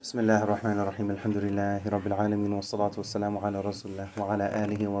بسم الله الرحمن الرحيم الحمد لله رب العالمين والصلاة والسلام على رسول الله وعلى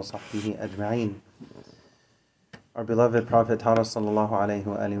آله وصحبه أجمعين. Our beloved Prophet taught us sallallahu alayhi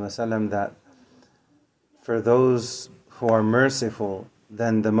wa sallam that for those who are merciful,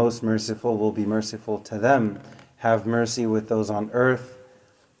 then the most merciful will be merciful to them. Have mercy with those on earth,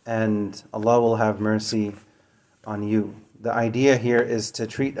 and Allah will have mercy on you. The idea here is to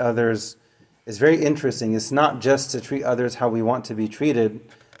treat others is very interesting. It's not just to treat others how we want to be treated.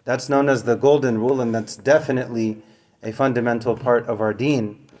 That's known as the golden rule, and that's definitely a fundamental part of our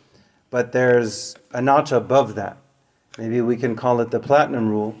deen. But there's a notch above that. Maybe we can call it the platinum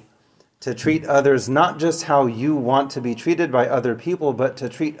rule. To treat others not just how you want to be treated by other people, but to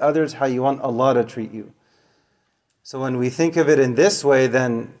treat others how you want Allah to treat you. So when we think of it in this way,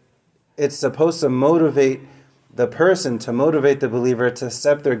 then it's supposed to motivate the person, to motivate the believer to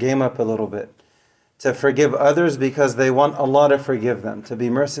step their game up a little bit. To forgive others because they want Allah to forgive them. To be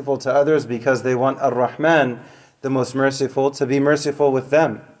merciful to others because they want Ar-Rahman, the most merciful, to be merciful with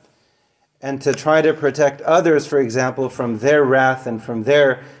them. And to try to protect others, for example, from their wrath and from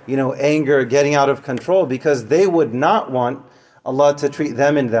their, anger getting out of control, because they would not want Allah to treat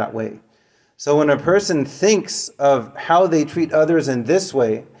them in that way. So when a person thinks of how they treat others in this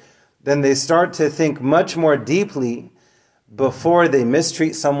way, then they start to think much more deeply before they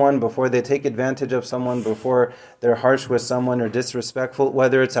mistreat someone, before they take advantage of someone, before they're harsh with someone or disrespectful,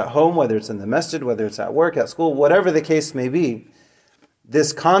 whether it's at home, whether it's in the masjid, whether it's at work, at school, whatever the case may be.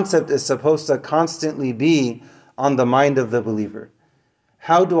 This concept is supposed to constantly be on the mind of the believer.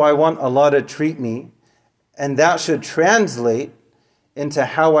 How do I want Allah to treat me? And that should translate into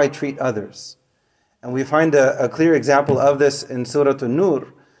how I treat others. And we find a clear example of this in Surah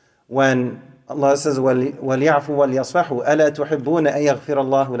An-Nur, when Allah says, وَلْيَعْفُوا وَلْيَصْفَحُوا أَلَا تُحِبُّونَ أَن يَغْفِرَ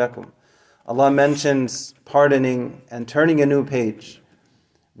اللَّهُ لَكُمْ. Allah mentions pardoning and turning a new page.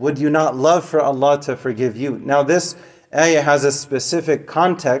 Would you not love for Allah to forgive you? Now this ayah has a specific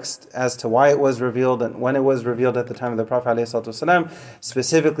context as to why it was revealed and when it was revealed at the time of the Prophet ﷺ,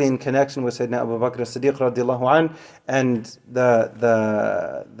 specifically in connection with Sayyidina Abu Bakr as-Siddiq radiallahu anh and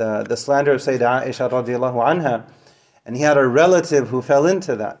the slander of Sayyidah Aisha radiallahu anha. And he had a relative who fell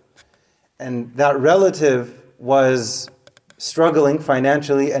into that. And that relative was struggling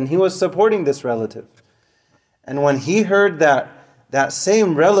financially, and he was supporting this relative. And when he heard that that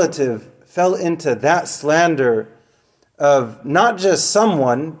same relative fell into that slander of not just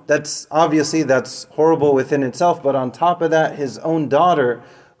someone, that's horrible within itself, but on top of that, his own daughter,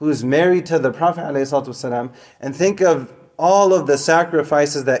 who's married to the Prophet ﷺ, and think of all of the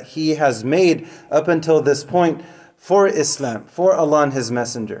sacrifices that he has made up until this point for Islam, for Allah and His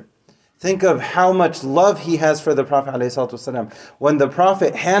Messenger. Think of how much love he has for the Prophet ﷺ. When the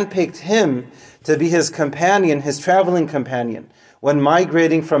Prophet handpicked him to be his companion, his traveling companion, when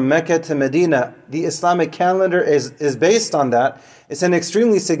migrating from Mecca to Medina, the Islamic calendar is based on that. It's an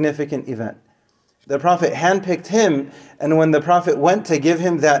extremely significant event. The Prophet handpicked him, and when the Prophet went to give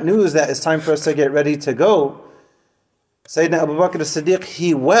him that news that it's time for us to get ready to go, Sayyidina Abu Bakr as-Siddiq,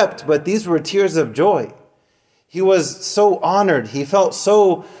 he wept, but these were tears of joy. He was so honored. He felt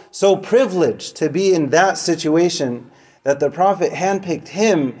so privileged to be in that situation that the Prophet handpicked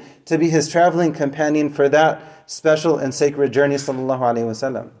him to be his traveling companion for that special and sacred journey, sallallahu alaihi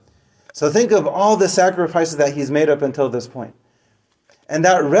wasallam. So think of all the sacrifices that he's made up until this point. And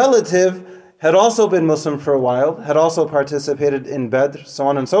that relative had also been Muslim for a while, had also participated in Badr, so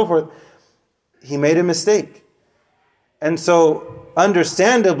on and so forth. He made a mistake. And so,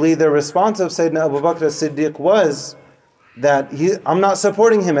 understandably, the response of Sayyidina Abu Bakr as-Siddiq was that I'm not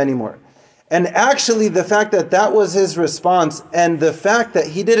supporting him anymore. And actually, the fact that that was his response, and the fact that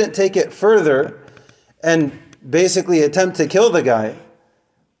he didn't take it further and basically attempt to kill the guy,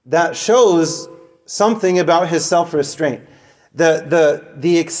 that shows something about his self-restraint.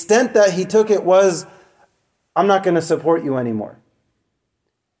 The extent that he took it was, I'm not going to support you anymore.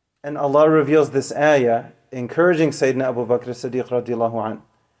 And Allah reveals this ayah, encouraging Sayyidina Abu Bakr as-Siddiq radiallahu anh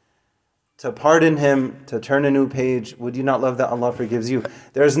to pardon him, to turn a new page. Would you not love that Allah forgives you?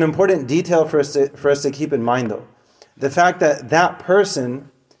 There's an important detail for us to keep in mind, though. The fact that that person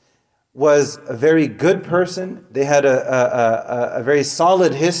was a very good person. They had a very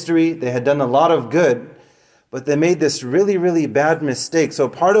solid history. They had done a lot of good, but they made this really, really bad mistake. So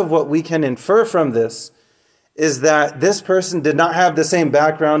part of what we can infer from this is that this person did not have the same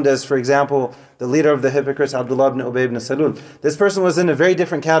background as, for example, the leader of the hypocrites, Abdullah ibn Ubay ibn Salul. This person was in a very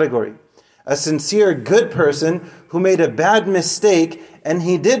different category. A sincere, good person who made a bad mistake, and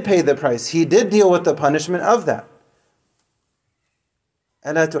he did pay the price. He did deal with the punishment of that.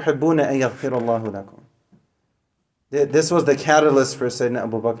 أَلَا تُحِبُّونَ أَن يَغْفِرَ اللَّهُ لَكُمْ. This was the catalyst for Sayyidina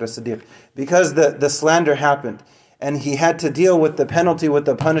Abu Bakr as-Siddiq. Because the slander happened, and he had to deal with the penalty, with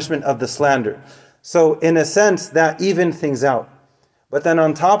the punishment of the slander. So in a sense, that evened things out. But then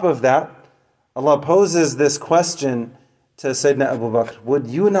on top of that, Allah poses this question to Sayyidina Abu Bakr: would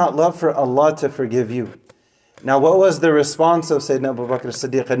you not love for Allah to forgive you? Now, what was the response of Sayyidina Abu Bakr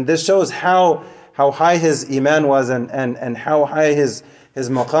as-Siddiq? And this shows how high his iman was and how high his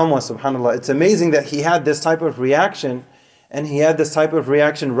maqam was, subhanAllah. It's amazing that he had this type of reaction, and he had this type of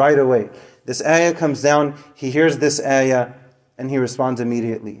reaction right away. This ayah comes down, he hears this ayah, and he responds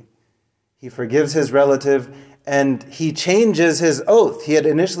immediately. He forgives his relative, and he changes his oath. He had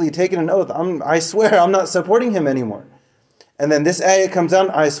initially taken an oath. I swear I'm not supporting him anymore. And then this ayah comes down,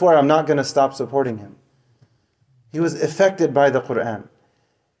 I swear I'm not going to stop supporting him. He was affected by the Quran.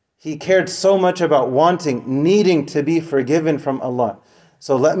 He cared so much about needing to be forgiven from Allah.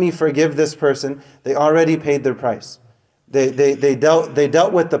 So let me forgive this person. They already paid their price. They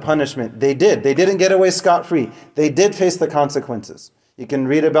dealt with the punishment. They didn't get away scot-free. They did face the consequences. You can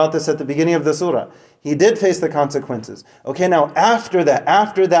read about this at the beginning of the surah. He did face the consequences. Okay, now after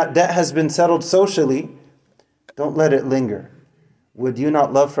that debt has been settled socially, don't let it linger. Would you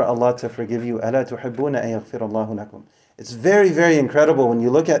not love for Allah to forgive you? أَلَا تُحِبُّونَ أَن يَغْفِرَ اللَّهُ لَكُمْ. It's very, very incredible. When you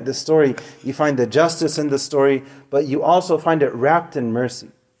look at this story, you find the justice in the story, but you also find it wrapped in mercy.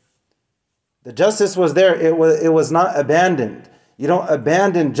 The justice was there. It was not abandoned. You don't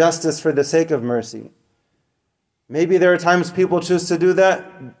abandon justice for the sake of mercy. Maybe there are times people choose to do that.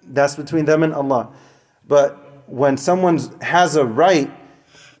 That's between them and Allah. But when someone has a right,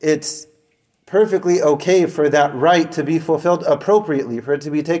 it's perfectly okay for that right to be fulfilled appropriately, for it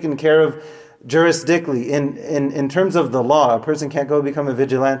to be taken care of jurisdictionally. In terms of the law, a person can't go become a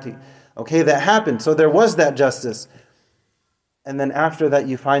vigilante. Okay, that happened. So there was that justice. And then after that,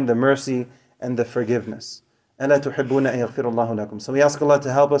 you find the mercy and the forgiveness. أَلَا تُحِبُّونَ أَن يَغْفِرَ اللَّهُ لَكُمْ. So we ask Allah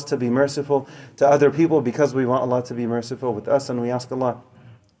to help us to be merciful to other people because we want Allah to be merciful with us, and we ask Allah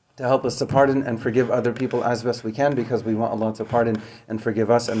to help us to pardon and forgive other people as best we can because we want Allah to pardon and forgive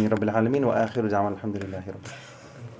us. Ameen Rabbil Alameen wa akhiru da'wan alhamdulillahi rabbil.